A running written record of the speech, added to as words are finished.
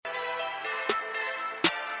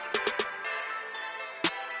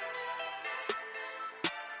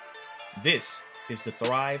This is the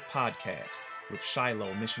Thrive Podcast with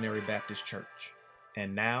Shiloh Missionary Baptist Church.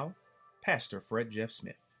 And now, Pastor Fred Jeff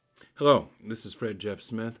Smith. Hello, this is Fred Jeff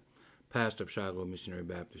Smith, pastor of Shiloh Missionary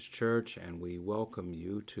Baptist Church, and we welcome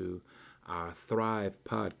you to our Thrive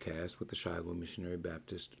Podcast with the Shiloh Missionary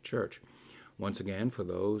Baptist Church. Once again, for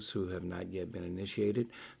those who have not yet been initiated,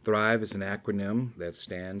 Thrive is an acronym that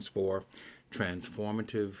stands for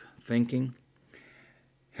Transformative Thinking,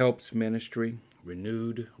 Helps Ministry,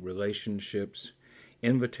 Renewed Relationships,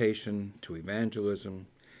 Invitation to Evangelism,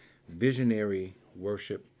 Visionary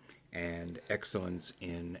Worship, and Excellence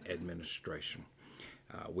in Administration.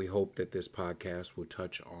 We hope that this podcast will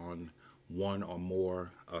touch on one or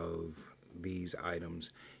more of these items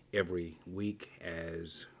every week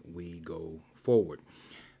as we go forward.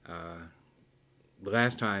 The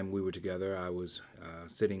last time we were together, I was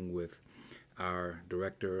sitting with our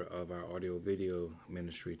director of our audio-video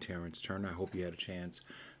ministry, Terrence Turner. I hope you had a chance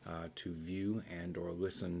to view and or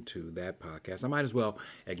listen to that podcast. I might as well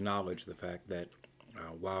acknowledge the fact that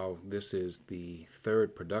while this is the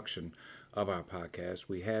third production of our podcast,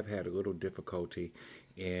 we have had a little difficulty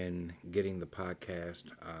in getting the podcast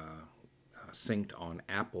synced on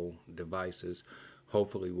Apple devices.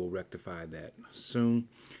 Hopefully we'll rectify that soon.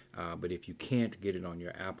 But if you can't get it on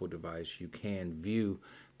your Apple device, you can view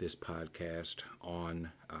this podcast on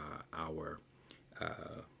our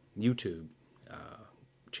YouTube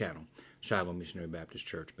channel, Shiloh Missionary Baptist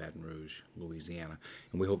Church, Baton Rouge, Louisiana.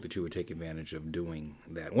 And we hope that you would take advantage of doing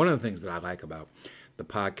that. One of the things that I like about the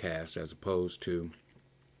podcast, as opposed to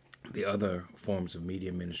the other forms of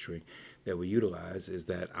media ministry that we utilize, is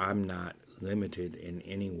that I'm not limited in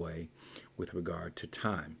any way with regard to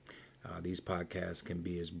time. These podcasts can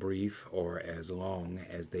be as brief or as long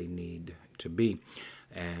as they need to be.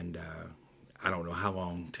 And I don't know how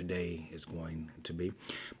long today is going to be,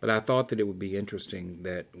 but I thought that it would be interesting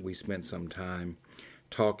that we spent some time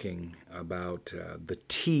talking about the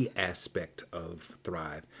T aspect of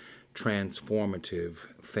Thrive, transformative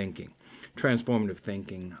thinking. Transformative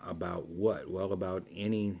thinking about what? Well, about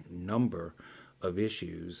any number of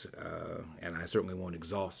issues, and I certainly won't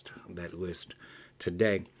exhaust that list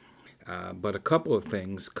today. But a couple of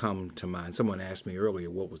things come to mind. Someone asked me earlier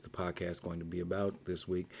what was the podcast going to be about this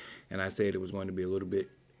week, and I said it was going to be a little bit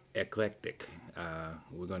eclectic.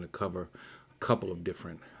 We're going to cover a couple of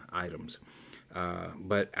different items.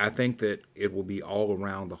 But I think that it will be all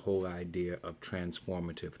around the whole idea of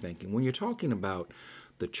transformative thinking. When you're talking about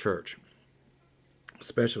the church,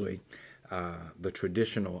 especially the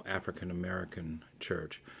traditional African American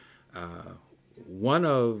church, one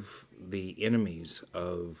of the enemies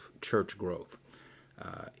of church growth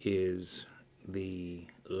is the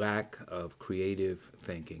lack of creative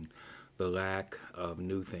thinking, the lack of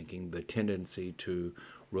new thinking, the tendency to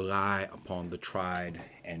rely upon the tried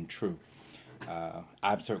and true.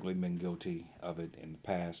 I've certainly been guilty of it in the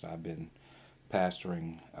past. I've been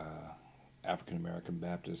pastoring African American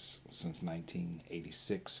Baptists since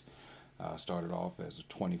 1986. Started off as a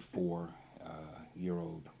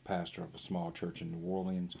 24-year-old pastor of a small church in New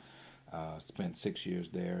Orleans. Spent 6 years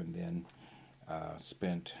there, and then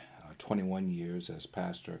spent 21 years as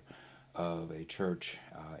pastor of a church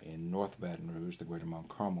in North Baton Rouge, the Greater Mount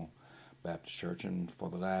Carmel Baptist Church. And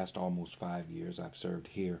for the last almost 5 years, I've served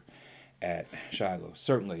here at Shiloh.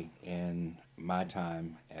 Certainly in my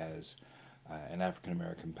time as an African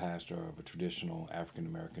American pastor of a traditional African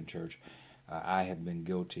American church, I have been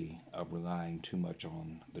guilty of relying too much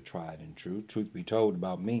on the tried and true. Truth be told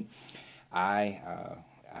about me, I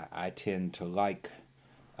tend to like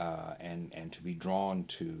and to be drawn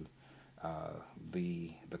to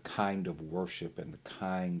the kind of worship and the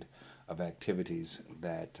kind of activities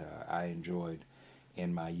that I enjoyed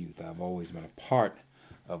in my youth. I've always been a part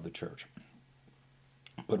of the church.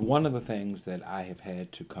 But one of the things that I have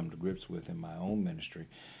had to come to grips with in my own ministry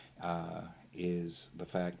is the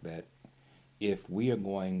fact that if we are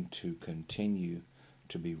going to continue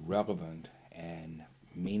to be relevant and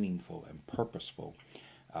meaningful and purposeful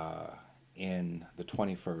in the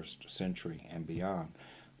 21st century and beyond,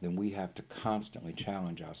 then we have to constantly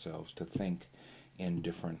challenge ourselves to think in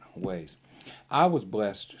different ways. I was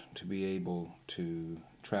blessed to be able to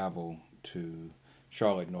travel to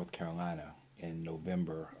Charlotte, North Carolina in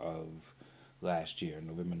November of last year,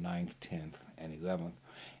 November 9th, 10th, and 11th,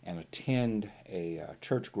 and attend a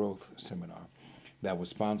church growth seminar that was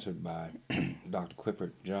sponsored by Dr.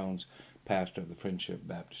 Clifford Jones, pastor of the Friendship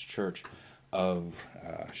Baptist Church of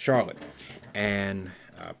Charlotte. And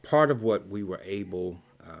part of what we were able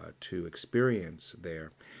to experience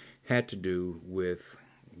there had to do with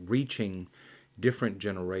reaching different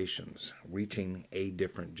generations, reaching a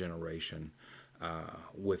different generation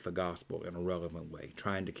with the gospel in a relevant way,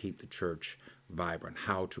 trying to keep the church vibrant,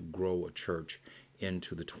 how to grow a church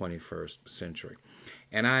into the 21st century.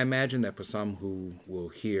 And I imagine that for some who will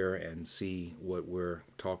hear and see what we're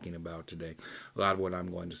talking about today, a lot of what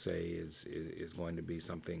I'm going to say is going to be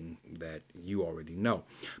something that you already know.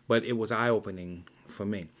 But it was eye-opening for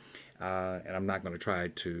me. And I'm not going to try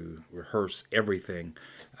to rehearse everything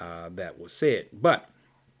that was said. But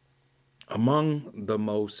among the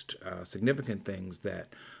most significant things that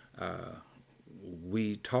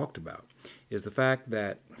we talked about is the fact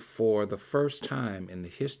that for the first time in the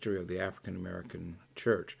history of the African American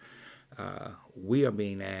church, we are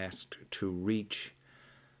being asked to reach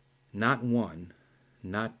not one,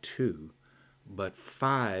 not two, but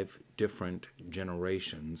 5 different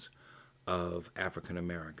generations of African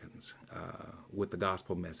Americans with the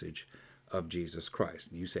gospel message of Jesus Christ.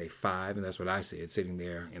 You say 5, and that's what I said, sitting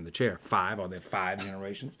there in the chair. 5, are there 5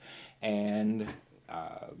 generations? And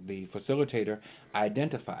the facilitator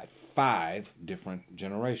identified 5 different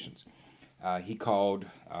generations. He called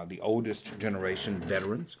the oldest generation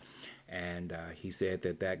veterans, and he said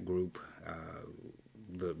that that group,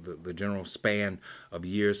 the general span of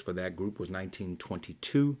years for that group was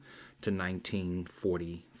 1922 to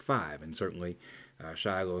 1945. And certainly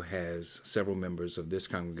Shiloh has several members of this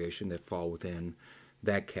congregation that fall within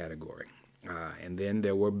that category. And then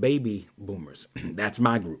there were baby boomers. That's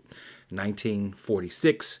my group,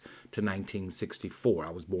 1946 to 1964. I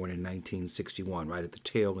was born in 1961, right at the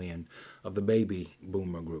tail end of the baby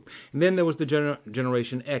boomer group. And then there was the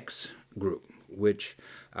Generation X group, which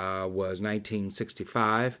was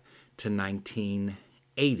 1965 to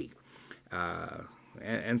 1980.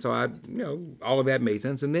 And so all of that made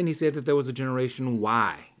sense. And then he said that there was a Generation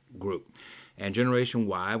Y group. And Generation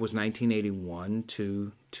Y was 1981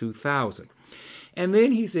 to 2000. And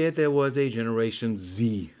then he said there was a Generation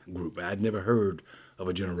Z group. I'd never heard of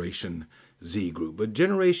a Generation Z group. But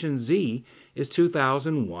Generation Z is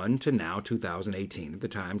 2001 to now 2018, at the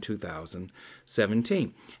time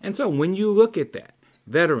 2017. And so when you look at that,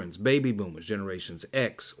 veterans, baby boomers, Generations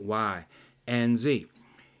X, Y, and Z,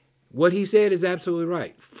 what he said is absolutely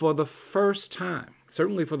right. For the first time,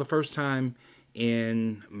 certainly for the first time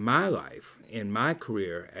in my life, in my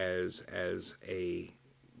career as a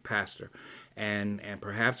pastor, and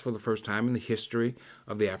perhaps for the first time in the history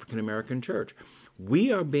of the African American church,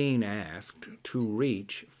 we are being asked to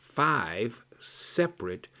reach 5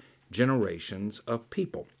 separate generations of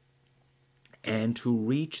people, and to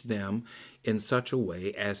reach them in such a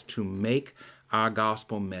way as to make our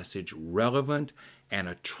gospel message relevant and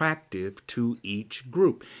attractive to each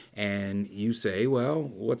group. And you say, well,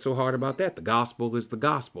 what's so hard about that? The gospel is the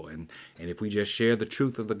gospel. And if we just share the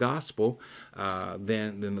truth of the gospel,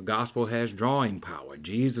 then the gospel has drawing power.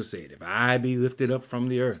 Jesus said, if I be lifted up from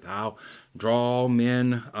the earth, I'll draw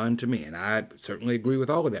men unto me. And I certainly agree with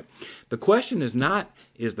all of that. The question is not,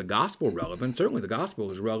 is the gospel relevant? Certainly the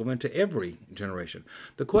gospel is relevant to every generation.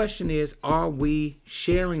 The question is, are we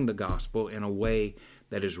sharing the gospel in a way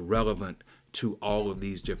that is relevant to all of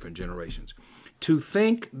these different generations? To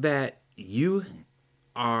think that you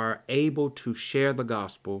are able to share the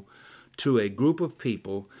gospel to a group of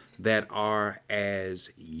people that are as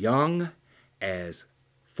young as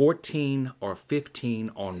 14 or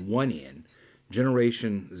 15 on one end,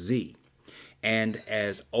 Generation Z, and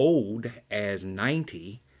as old as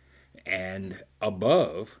 90 and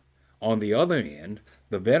above on the other end,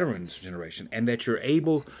 the veterans generation, and that you're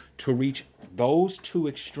able to reach those two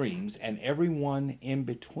extremes and everyone in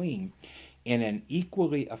between in an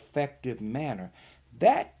equally effective manner,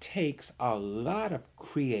 that takes a lot of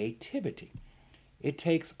creativity. It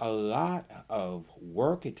takes a lot of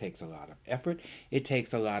work. It takes a lot of effort. It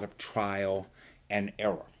takes a lot of trial and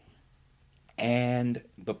error. And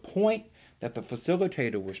the point that the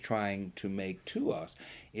facilitator was trying to make to us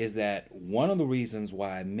is that one of the reasons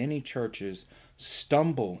why many churches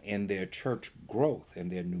stumble in their church growth, in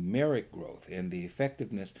their numeric growth, in the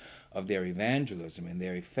effectiveness of their evangelism, in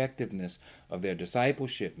their effectiveness of their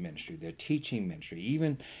discipleship ministry, their teaching ministry,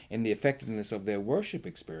 even in the effectiveness of their worship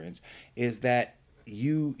experience, is that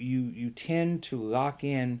you tend to lock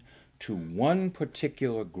in to one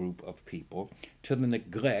particular group of people to the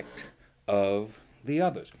neglect of the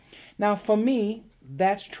others. Now, for me,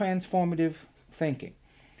 that's transformative thinking.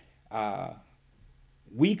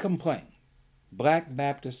 We complain, Black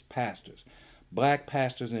Baptist pastors, black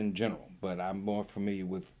pastors in general, but I'm more familiar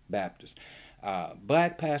with Baptists.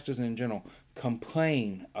 Black pastors in general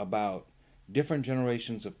complain about different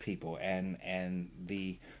generations of people and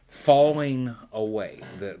the falling away,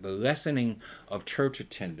 the lessening of church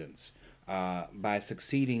attendance by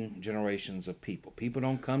succeeding generations of people. People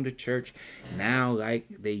don't come to church now like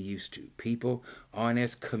they used to. People aren't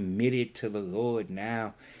as committed to the Lord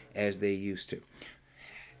now as they used to.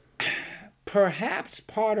 Perhaps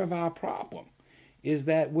part of our problem is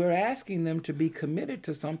that we're asking them to be committed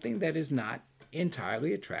to something that is not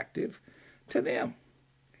entirely attractive to them.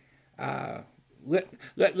 Uh,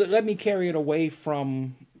 let me carry it away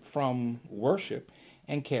from worship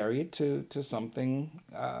and carry it to something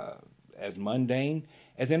as mundane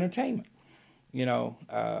as entertainment.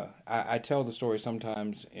 I tell the story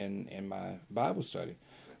sometimes in my Bible study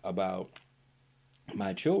about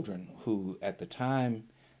my children who, at the time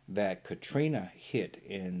that Katrina hit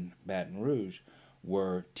in Baton Rouge,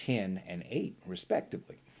 were 10 and 8,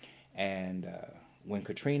 respectively. And when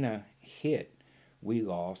Katrina hit, we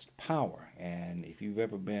lost power. And if you've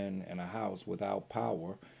ever been in a house without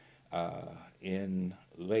power in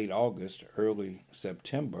late August, early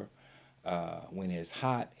September, when it's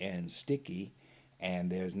hot and sticky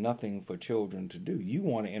and there's nothing for children to do, you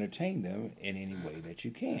want to entertain them in any way that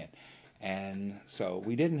you can. And so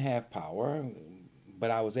we didn't have power,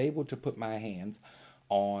 but I was able to put my hands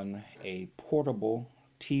on a portable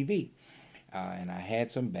TV. And I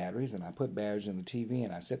had some batteries, and I put batteries in the TV,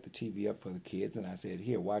 and I set the TV up for the kids, and I said,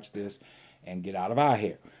 "Here, watch this, and get out of our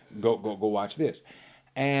hair. Go watch this."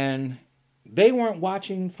 And they weren't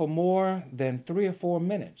watching for more than 3 or 4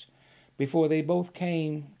 minutes before they both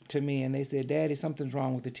came to me and they said, "Daddy, something's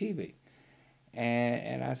wrong with the TV."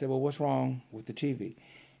 And I said, "Well, what's wrong with the TV?"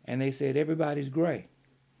 And they said, "Everybody's gray."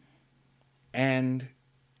 And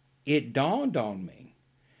it dawned on me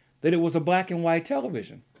that it was a black and white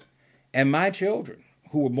television. And my children,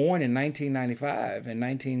 who were born in 1995 and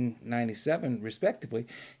 1997, respectively,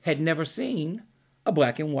 had never seen a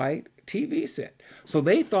black and white TV set. So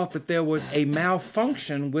they thought that there was a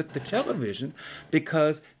malfunction with the television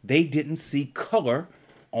because they didn't see color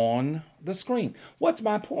on the screen. What's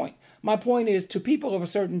my point? My point is, to people of a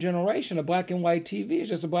certain generation, a black and white TV is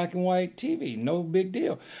just a black and white TV, no big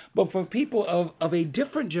deal. But for people of a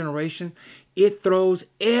different generation, it throws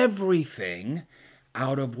everything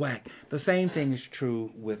out of whack. The same thing is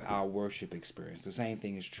true with our worship experience. The same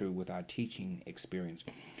thing is true with our teaching experience.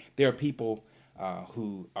 There are people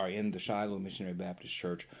who are in the Shiloh Missionary Baptist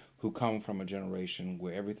Church who come from a generation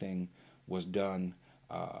where everything was done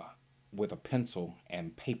with a pencil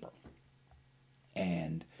and paper.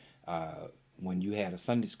 And when you had a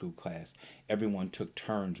Sunday school class, everyone took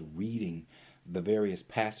turns reading the various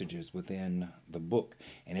passages within the book,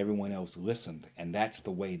 and everyone else listened. And that's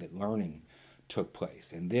the way that learning took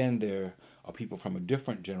place. And then there are people from a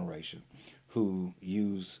different generation who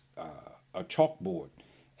use a chalkboard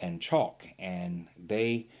and chalk, and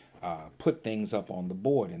they put things up on the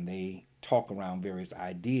board, and they talk around various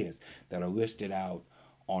ideas that are listed out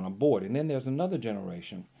on a board. And then there's another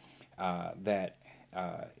generation that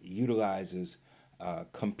utilizes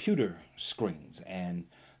computer screens, and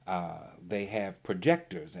they have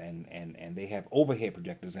projectors, and they have overhead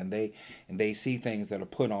projectors, and they see things that are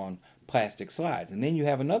put on plastic slides. And then you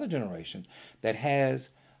have another generation that has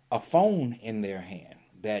a phone in their hand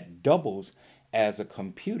that doubles as a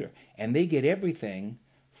computer, and they get everything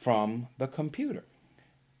from the computer.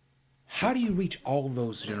 How do you reach all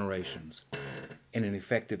those generations in an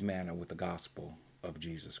effective manner with the gospel of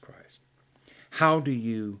Jesus Christ? How do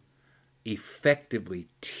you effectively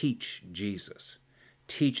teach Jesus,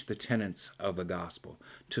 teach the tenets of the gospel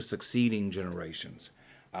to succeeding generations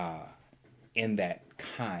in that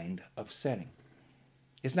kind of setting?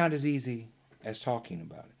 It's not as easy as talking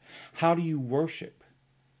about it. How do you worship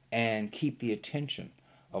and keep the attention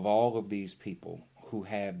of all of these people who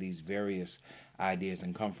have these various ideas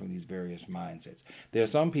and come from these various mindsets? There are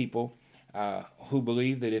some people who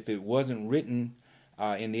believe that if it wasn't written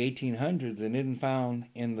in the 1800s and isn't found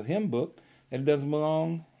in the hymn book, that it doesn't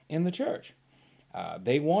belong in the church.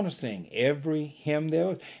 They want to sing every hymn there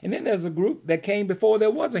was. And then there's a group that came before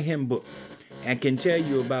there was a hymn book and can tell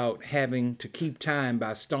you about having to keep time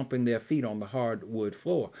by stomping their feet on the hardwood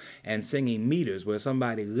floor and singing meters where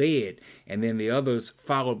somebody led and then the others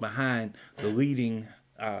followed behind the leading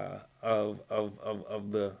of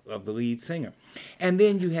the lead singer. And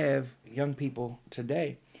then you have young people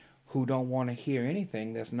today who don't want to hear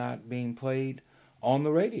anything that's not being played on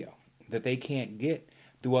the radio, that they can't get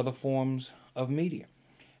through other forms of media.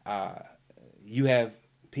 You have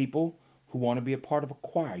people who want to be a part of a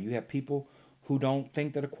choir. You have people who don't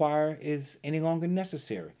think that a choir is any longer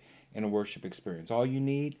necessary in a worship experience. All you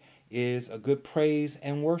need is a good praise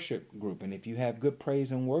and worship group. And if you have good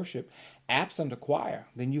praise and worship absent a choir,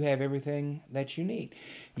 then you have everything that you need.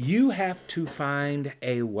 You have to find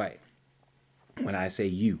a way When I say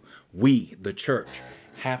you, we, the church,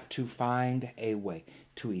 have to find a way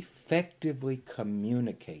to effectively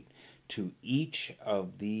communicate to each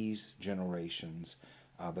of these generations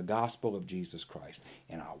the gospel of Jesus Christ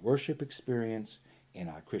in our worship experience, in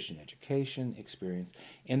our Christian education experience,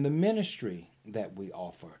 in the ministry that we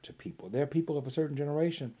offer to people. There are people of a certain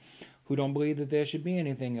generation who don't believe that there should be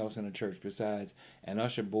anything else in a church besides an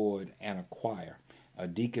usher board and a choir, a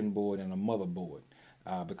deacon board and a mother board,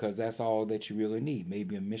 because that's all that you really need,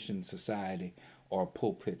 maybe a mission society or a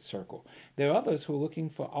pulpit circle. There are others who are looking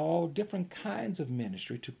for all different kinds of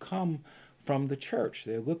ministry to come from the church.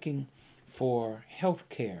 They're looking for health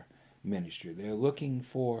care ministry. They're looking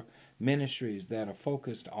for ministries that are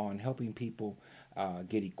focused on helping people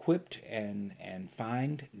get equipped and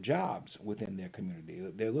find jobs within their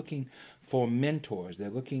community. They're looking for mentors. They're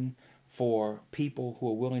looking for people who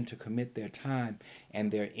are willing to commit their time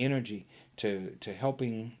and their energy to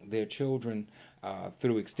helping their children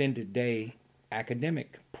through extended day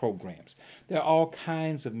academic programs. There are all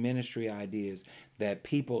kinds of ministry ideas that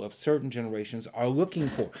people of certain generations are looking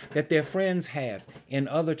for, that their friends have in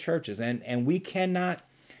other churches. And we cannot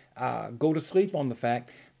go to sleep on the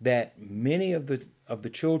fact that many of the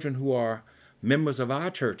children who are members of our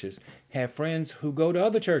churches have friends who go to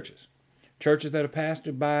other churches, churches that are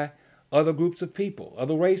pastored by other groups of people,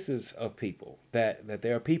 other races of people, that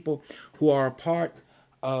there are people who are a part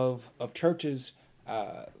of churches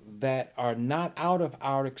that are not out of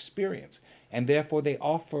our experience, and therefore they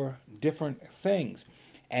offer different things.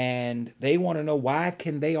 And they want to know, why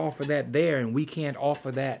can they offer that there and we can't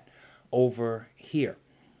offer that over here?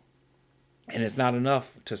 And it's not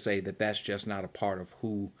enough to say that that's just not a part of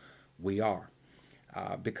who we are.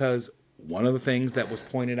 Because one of the things that was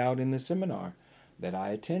pointed out in the seminar that I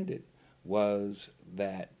attended was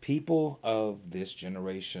that people of this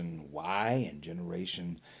generation Y and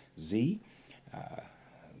generation Z,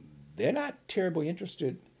 they're not terribly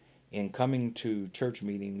interested in coming to church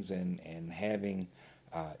meetings and having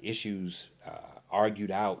issues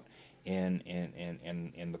argued out in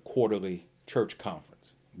the quarterly church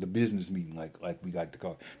conference, the business meeting, like we like to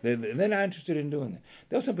call it. They're not interested in doing that.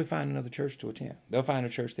 They'll simply find another church to attend. They'll find a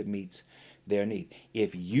church that meets their need.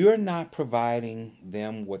 If you're not providing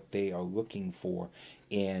them what they are looking for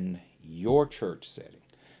in your church setting,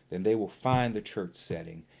 then they will find the church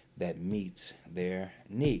setting that meets their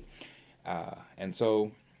need. And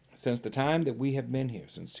so since the time that we have been here,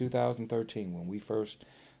 since 2013, when we first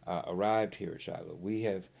arrived here at Shiloh, we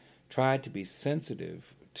have tried to be sensitive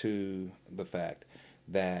to the fact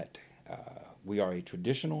that we are a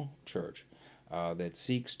traditional church that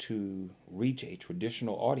seeks to reach a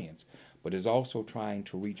traditional audience, but is also trying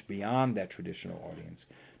to reach beyond that traditional audience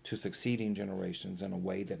to succeeding generations in a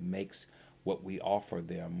way that makes what we offer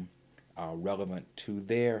them relevant to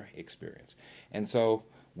their experience. And so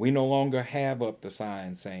we no longer have up the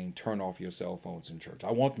sign saying, turn off your cell phones in church.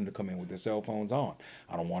 I want them to come in with their cell phones on.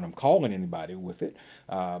 I don't want them calling anybody with it,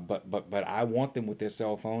 but I want them with their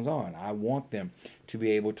cell phones on. I want them to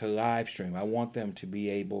be able to live stream. I want them to be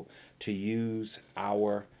able to use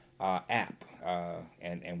our app,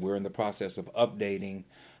 and we're in the process of updating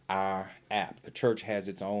our app. The church has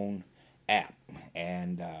its own app,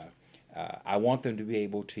 and I want them to be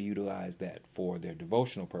able to utilize that for their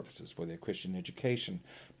devotional purposes, for their Christian education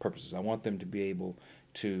purposes. I want them to be able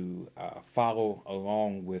to follow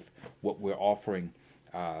along with what we're offering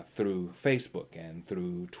through Facebook and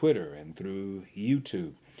through Twitter and through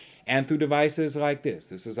YouTube and through devices like this.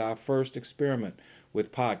 This is our first experiment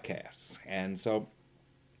with podcasts. And so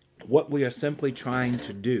what we are simply trying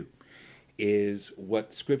to do is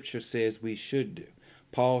what Scripture says we should do.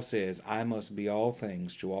 Paul says, I must be all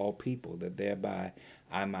things to all people, that thereby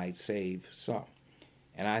I might save some.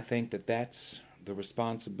 And I think that that's the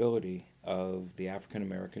responsibility of the African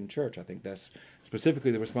American church. I think that's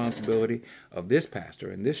specifically the responsibility of this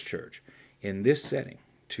pastor in this church, in this setting,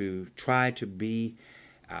 to try to be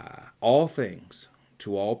all things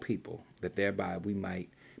to all people, that thereby we might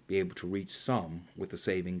be able to reach some with the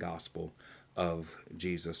saving gospel of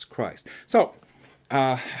Jesus Christ. So,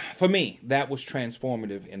 for me, that was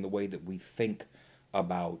transformative in the way that we think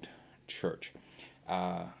about church.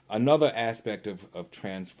 Another aspect of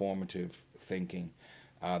transformative thinking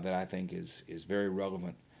that I think is very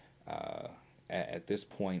relevant at this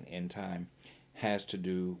point in time has to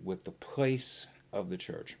do with the place of the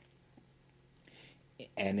church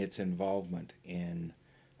and its involvement in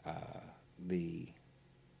the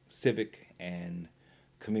civic and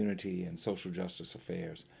community and social justice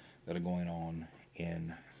affairs that are going on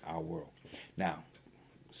in our world. Now,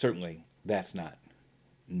 certainly that's not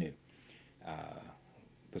new.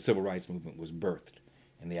 The civil rights movement was birthed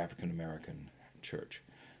in the African American church.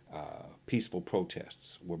 Peaceful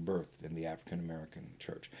protests were birthed in the African American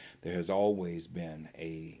church. There has always been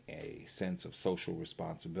a sense of social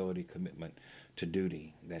responsibility, commitment to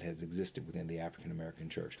duty that has existed within the African American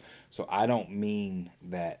church. So I don't mean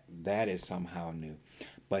that that is somehow new,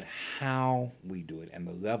 but how we do it and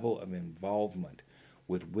the level of involvement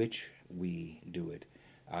with which we do it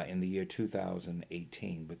in the year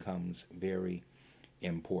 2018 becomes very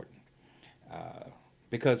important.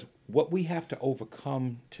 Because what we have to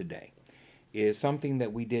overcome today is something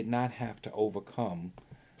that we did not have to overcome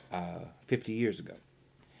 50 years ago.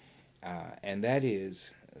 And that is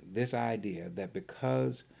this idea that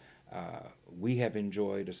because we have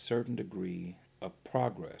enjoyed a certain degree of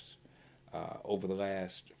progress over the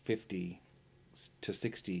last 50 to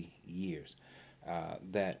 60 years,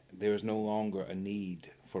 that there is no longer a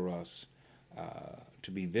need for us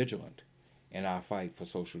to be vigilant in our fight for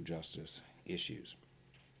social justice issues.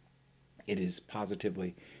 It is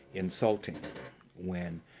positively insulting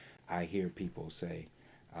when I hear people say,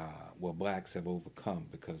 well, blacks have overcome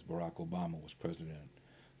because Barack Obama was president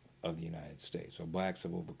of the United States, or blacks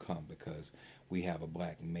have overcome because we have a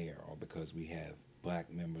black mayor, or because we have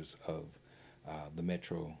black members of the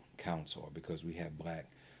Metro Council, or because we have black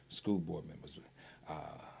school board members.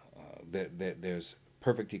 There's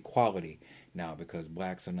perfect equality now because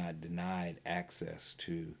blacks are not denied access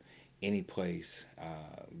to any place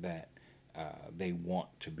that they want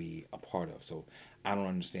to be a part of. So I don't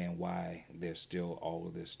understand why there's still all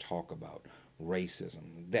of this talk about racism.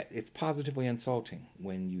 That it's positively insulting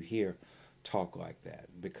when you hear talk like that,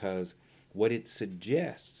 because what it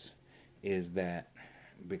suggests is that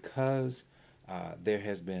because there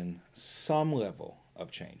has been some level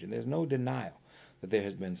of change, and there's no denial that there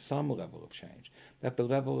has been some level of change, that the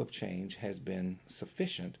level of change has been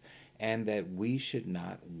sufficient, and that we should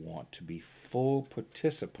not want to be full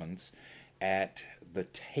participants at the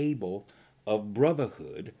table of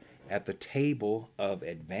brotherhood, at the table of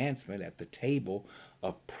advancement, at the table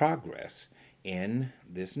of progress in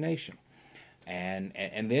this nation. And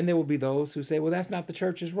then there will be those who say, well, that's not the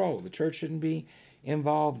church's role. The church shouldn't be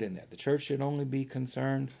involved in that. The church should only be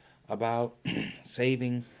concerned about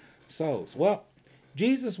saving souls. Well,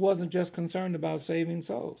 Jesus wasn't just concerned about saving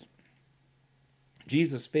souls.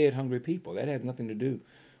 Jesus fed hungry people. That had nothing to do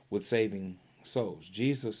with saving souls.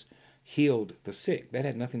 Jesus healed the sick. That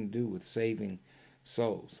had nothing to do with saving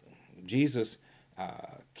souls. Jesus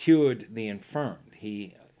cured the infirm.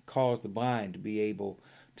 He caused the blind to be able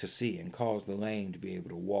to see, and caused the lame to be able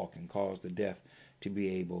to walk, and caused the deaf to be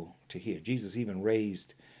able to hear. Jesus even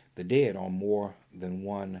raised the dead on more than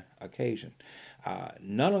one occasion.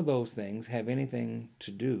 None of those things have anything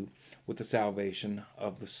to do with the salvation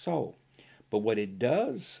of the soul. But what it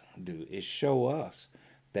does do is show us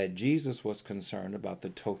that Jesus was concerned about the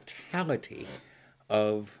totality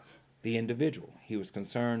of the individual. He was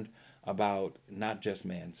concerned about not just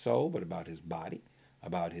man's soul, but about his body,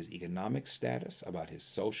 about his economic status, about his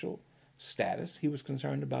social status. He was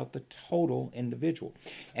concerned about the total individual.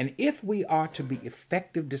 And if we are to be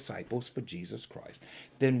effective disciples for Jesus Christ,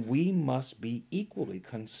 then we must be equally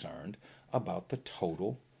concerned about the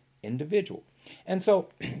total individual. And so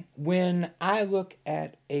when I look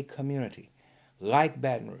at a community like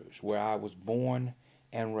Baton Rouge, where I was born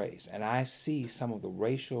and raised, and I see some of the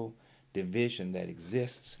racial division that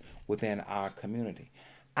exists within our community,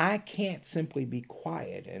 I can't simply be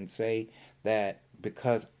quiet and say that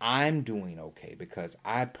because I'm doing okay, because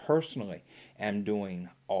I personally am doing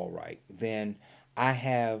all right, then I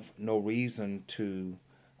have no reason to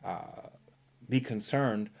be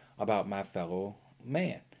concerned about my fellow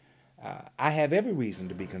man. I have every reason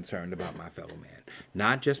to be concerned about my fellow man,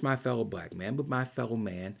 not just my fellow black man, but my fellow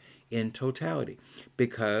man in totality,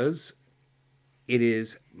 because it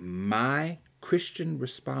is my Christian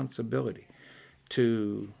responsibility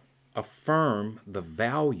to affirm the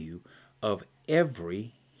value of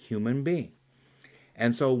every human being.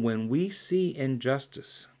 And so when we see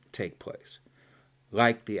injustice take place,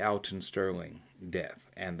 like the Alton Sterling death,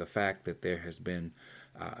 and the fact that there has been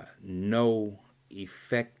no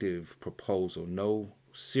effective proposal, no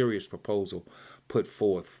serious proposal put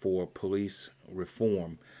forth for police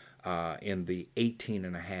reform in the 18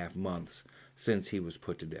 and a half months since he was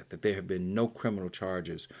put to death, that there have been no criminal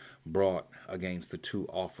charges brought against the two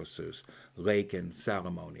officers, Lake and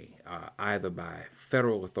Salamone, either by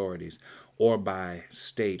federal authorities or by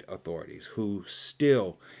state authorities, who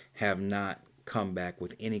still have not come back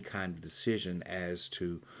with any kind of decision as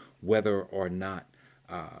to whether or not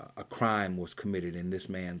a crime was committed in this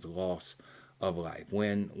man's loss of life.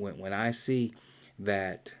 When I see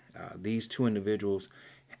that these two individuals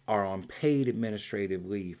are on paid administrative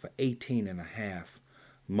leave for 18 and a half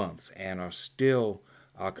months and are still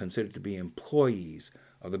considered to be employees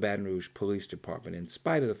of the Baton Rouge Police Department, in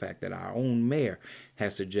spite of the fact that our own mayor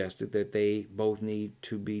has suggested that they both need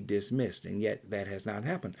to be dismissed, and yet that has not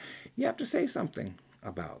happened. You have to say something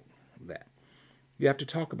about that. You have to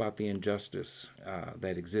talk about the injustice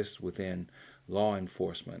that exists within law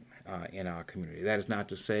enforcement in our community. That is not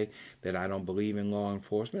to say that I don't believe in law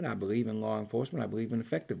enforcement. I believe in law enforcement. I believe in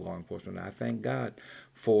effective law enforcement. I thank God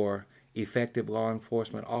for effective law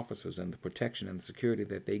enforcement officers and the protection and the security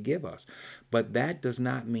that they give us. But that does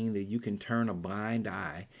not mean that you can turn a blind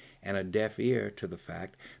eye and a deaf ear to the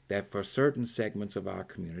fact that for certain segments of our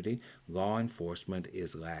community, law enforcement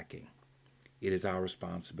is lacking. It is our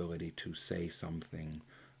responsibility to say something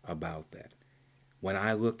about that. When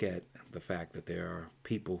I look at the fact that there are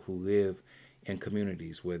people who live in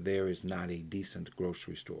communities where there is not a decent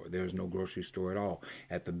grocery store, there is no grocery store at all.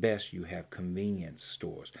 At the best, you have convenience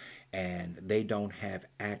stores, and they don't have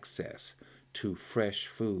access to fresh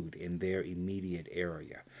food in their immediate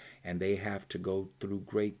area. And they have to go through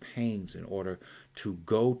great pains in order to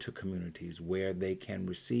go to communities where they can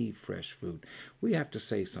receive fresh food. We have to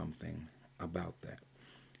say something about that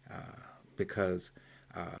because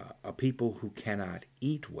a people who cannot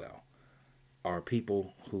eat well are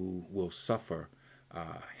people who will suffer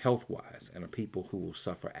health-wise and are people who will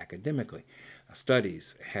suffer academically.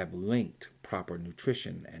 Studies have linked proper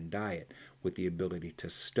nutrition and diet with the ability to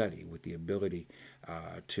study, with the ability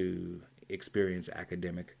to experience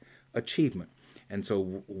academic achievement. And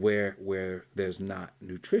so where there's not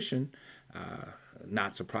nutrition,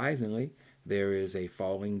 not surprisingly, there is a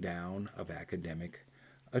falling down of academic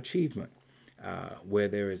achievement. Where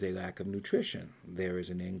there is a lack of nutrition, there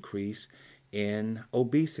is an increase in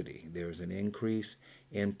obesity. There's an increase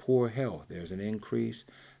in poor health. There's an increase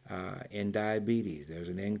in diabetes. There's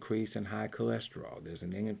an increase in high cholesterol. There's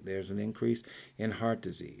an increase in heart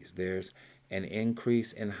disease. There's an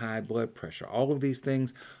increase in high blood pressure. All of these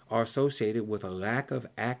things are associated with a lack of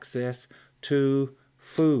access to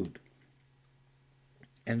food.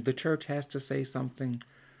 And the church has to say something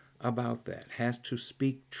about that, has to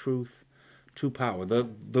speak truth to power. The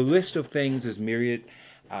list of things is myriad,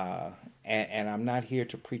 and I'm not here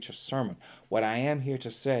to preach a sermon. What I am here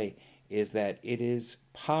to say is that it is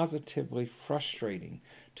positively frustrating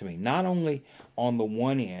to me, not only on the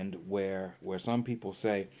one end where some people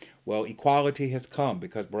say, well, equality has come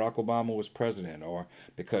because Barack Obama was president or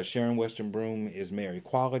because Sharon Weston Broome is mayor.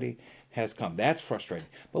 Equality has come. That's frustrating.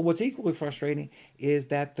 But what's equally frustrating is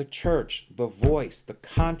that the church, the voice, the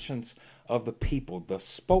conscience of the people, the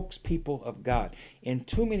spokespeople of God, in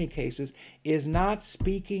too many cases, is not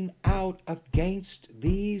speaking out against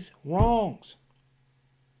these wrongs.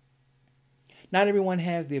 Not everyone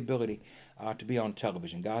has the ability to be on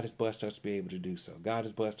television. God has blessed us to be able to do so. God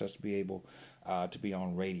has blessed us to be able to be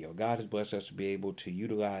on radio. God has blessed us to be able to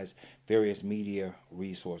utilize various media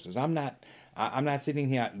resources. I'm not sitting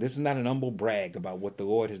here, this is not an humble brag about what the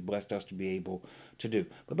Lord has blessed us to be able to do.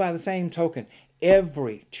 But by the same token,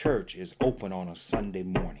 every church is open on a Sunday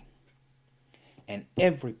morning. And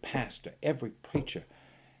every pastor, every preacher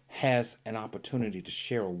has an opportunity to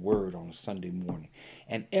share a word on a Sunday morning.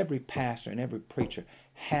 And every pastor and every preacher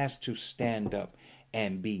has to stand up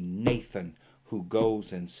and be Nathan, who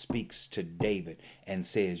goes and speaks to David and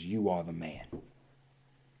says, "You are the man."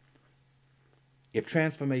 If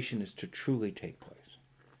transformation is to truly take place,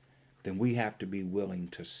 then we have to be willing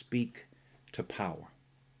to speak to power.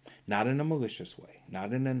 Not in a malicious way,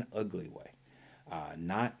 not in an ugly way,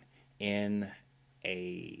 not in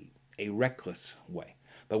a reckless way.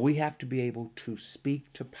 But we have to be able to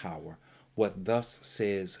speak to power what thus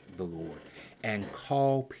says the Lord and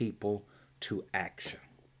call people to action.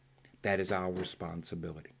 That is our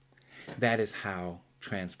responsibility. That is how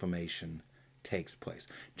transformation takes place.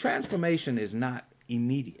 Transformation is not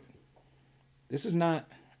immediate. This is not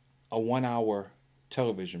a 1-hour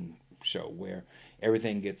television show where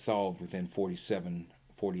everything gets solved within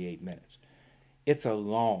 48 minutes. It's a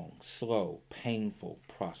long, slow, painful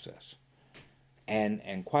process.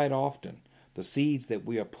 And quite often, the seeds that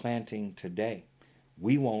we are planting today,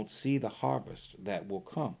 we won't see the harvest that will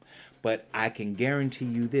come. But I can guarantee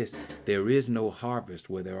you this, there is no harvest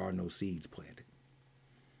where there are no seeds planted.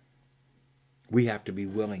 We have to be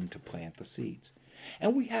willing to plant the seeds.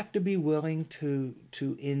 And we have to be willing to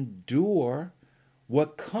endure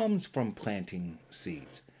what comes from planting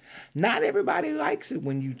seeds. Not everybody likes it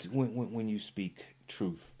when you speak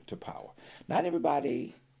truth to power. Not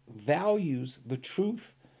everybody values the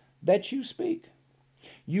truth that you speak.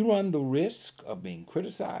 You run the risk of being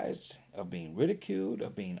criticized, of being ridiculed,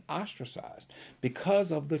 of being ostracized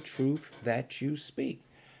because of the truth that you speak.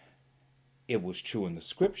 It was true in the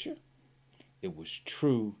scripture. It was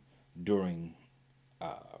true during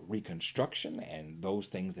Reconstruction and those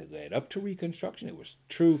things that led up to Reconstruction. It was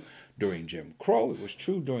true during Jim Crow. It was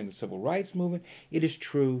true during the Civil Rights Movement. It is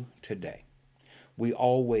true today. We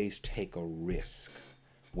always take a risk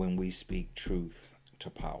when we speak truth to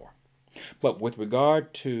power. But with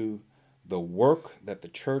regard to the work that the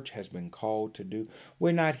church has been called to do,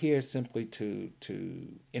 we're not here simply to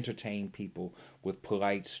entertain people with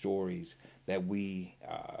polite stories that we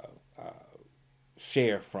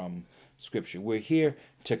share from Scripture. We're here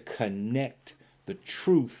to connect the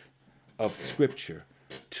truth of Scripture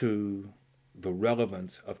to the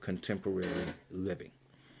relevance of contemporary living.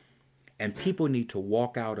 And people need to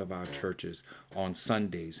walk out of our churches on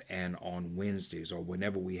Sundays and on Wednesdays, or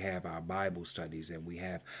whenever we have our Bible studies and we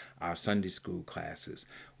have our Sunday school classes.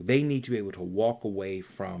 They need to be able to walk away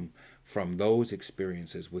from those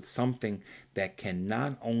experiences with something that can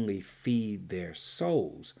not only feed their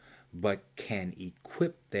souls, but can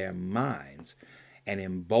equip their minds and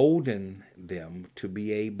embolden them to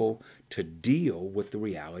be able to deal with the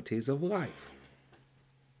realities of life.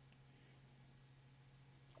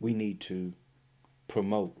 We need to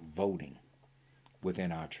promote voting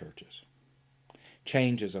within our churches.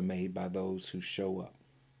 Changes are made by those who show up.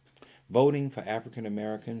 Voting for African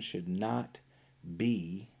Americans should not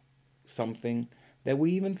be something that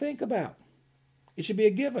we even think about. It should be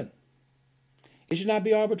a given. It should not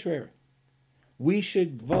be arbitrary. We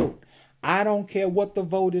should vote. I don't care what the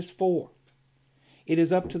vote is for. It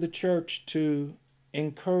is up to the church to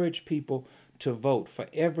encourage people to vote for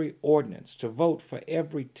every ordinance, to vote for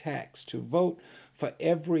every tax, to vote for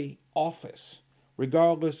every office,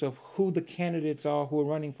 regardless of who the candidates are who are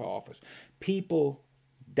running for office. People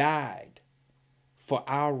died for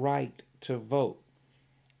our right to vote.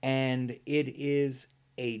 And it is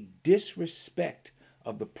a disrespect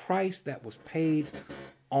of the price that was paid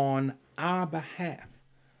on our behalf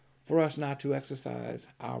for us not to exercise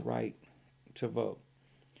our right to vote.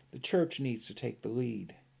 The church needs to take the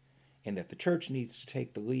lead, and that the church needs to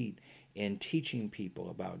take the lead in teaching people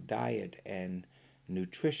about diet and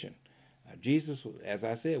nutrition. Jesus, as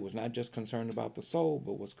I said, was not just concerned about the soul,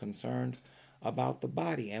 but was concerned about the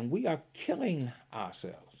body. And we are killing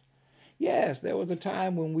ourselves. Yes, there was a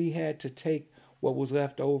time when we had to take what was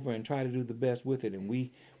left over and try to do the best with it. And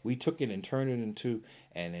we took it and turned it into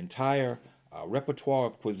an entire repertoire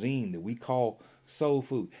of cuisine that we call soul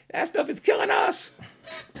food. That stuff is killing us.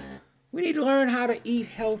 We need to learn how to eat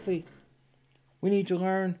healthy. We need to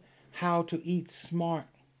learn how to eat smart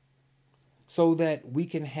so that we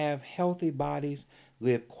can have healthy bodies,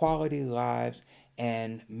 live quality lives,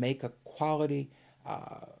 and make a quality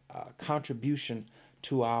contribution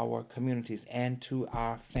to our communities and to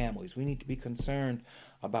our families. We need to be concerned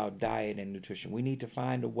about diet and nutrition. We need to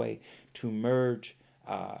find a way to merge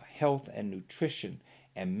health and nutrition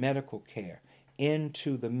and medical care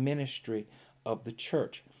into the ministry of the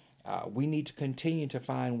church. We need to continue to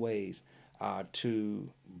find ways to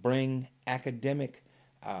bring academic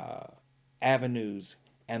avenues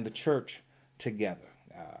and the church together.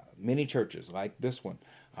 Many churches, like this one,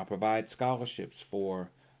 provide scholarships for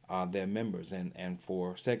their members and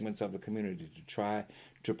for segments of the community to try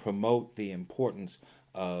to promote the importance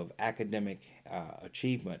of academic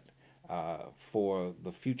achievement for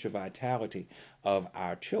the future vitality of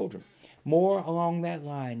our children. More along that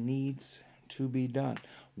line needs to be done.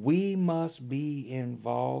 We must be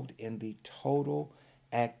involved in the total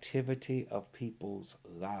activity of people's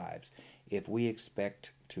lives if we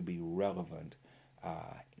expect to be relevant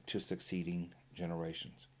to succeeding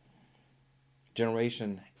generations.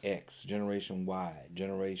 Generation X, Generation Y,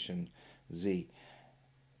 Generation Z,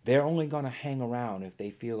 they're only going to hang around if they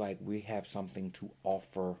feel like we have something to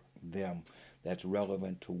offer them that's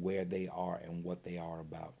relevant to where they are and what they are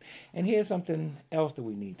about. And here's something else that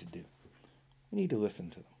we need to do. We need to listen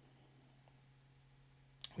to them.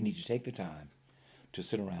 We need to take the time to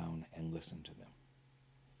sit around and listen to them.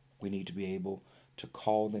 We need to be able to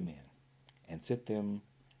call them in and sit them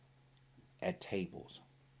at tables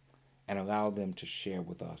and allow them to share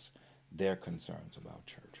with us their concerns about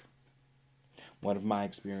church. One of my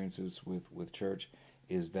experiences with church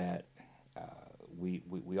is that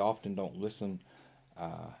we often don't listen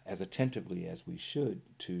as attentively as we should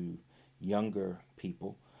to younger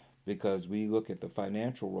people, because we look at the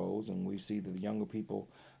financial roles and we see that the younger people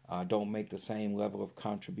don't make the same level of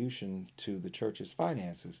contribution to the church's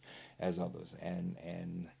finances as others.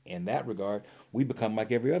 And in that regard, we become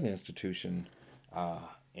like every other institution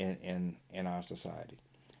in our society.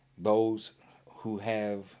 Those who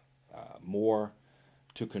have more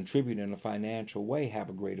to contribute in a financial way have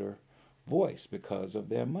a greater voice because of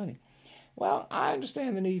their money. Well, I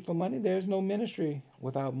understand the need for money. There's no ministry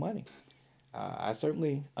without money. I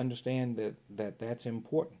certainly understand that's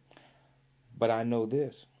important. But I know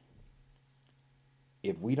this.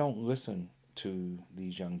 If we don't listen to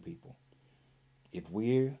these young people, if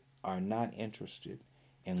we are not interested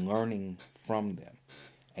in learning from them,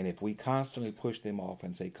 and if we constantly push them off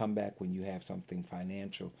and say, come back when you have something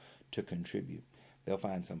financial to contribute, they'll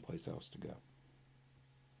find someplace else to go.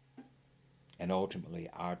 And ultimately,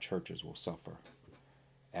 our churches will suffer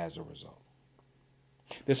as a result.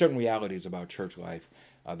 There's certain realities about church life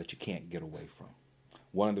that you can't get away from.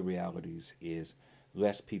 One of the realities is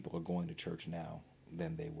less people are going to church now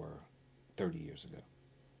than they were 30 years ago,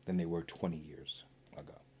 than they were 20 years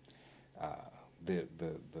ago.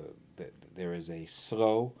 There is a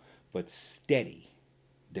slow but steady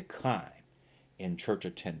decline in church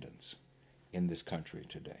attendance in this country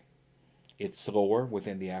today. It's slower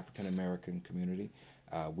within the African American community.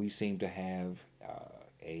 We seem to have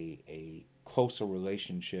a closer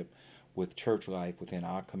relationship with church life within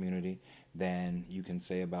our community than you can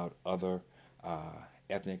say about other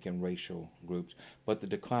ethnic and racial groups, but the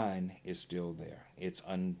decline is still there. It's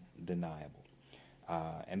undeniable.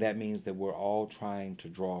 And that means that we're all trying to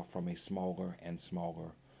draw from a smaller and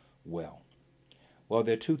smaller well. Well,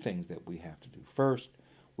 there are two things that we have to do. First,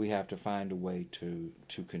 we have to find a way to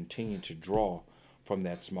continue to draw from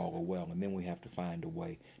that smaller well, and then we have to find a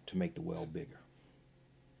way to make the well bigger.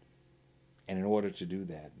 And in order to do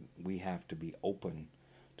that, we have to be open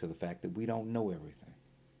to the fact that we don't know everything,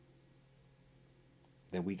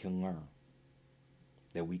 that we can learn,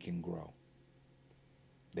 that we can grow,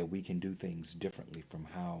 that we can do things differently from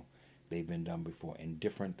how they've been done before. And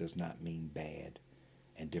different does not mean bad,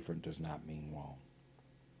 and different does not mean wrong.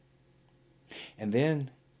 And then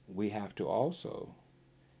we have to also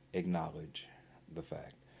acknowledge the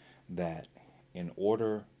fact that in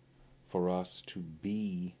order for us to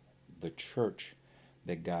be the church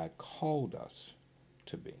that God called us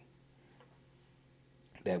to be,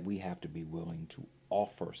 that we have to be willing to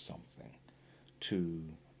offer something to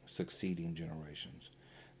succeeding generations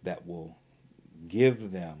that will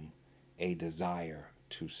give them a desire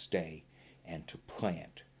to stay and to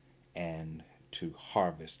plant and to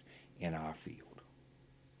harvest in our field.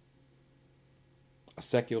 A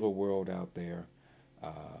secular world out there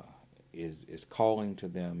is calling to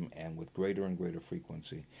them, and with greater and greater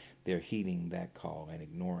frequency, they're heeding that call and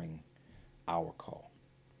ignoring our call.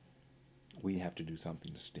 We have to do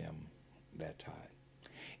something to stem that tide.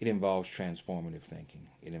 It involves transformative thinking.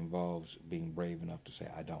 It involves being brave enough to say,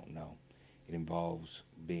 I don't know. It involves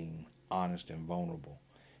being honest and vulnerable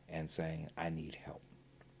and saying, I need help.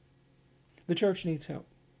 The church needs help.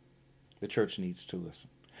 The church needs to listen.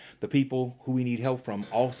 The people who we need help from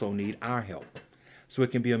also need our help. So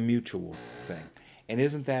it can be a mutual thing. And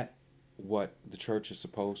isn't that what the church is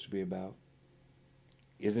supposed to be about?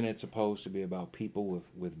 Isn't it supposed to be about people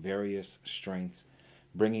with various strengths,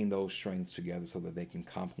 bringing those strengths together so that they can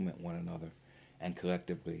complement one another, and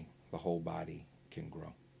collectively the whole body can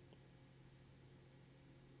grow?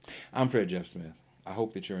 I'm Fred Jeff Smith. I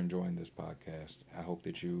hope that you're enjoying this podcast. I hope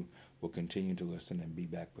that you will continue to listen and be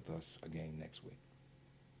back with us again next week.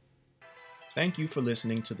 Thank you for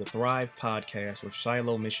listening to the Thrive Podcast with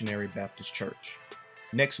Shiloh Missionary Baptist Church.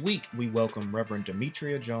 Next week, we welcome Reverend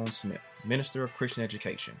Demetria Jones Smith, Minister of Christian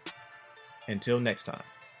Education. Until next time.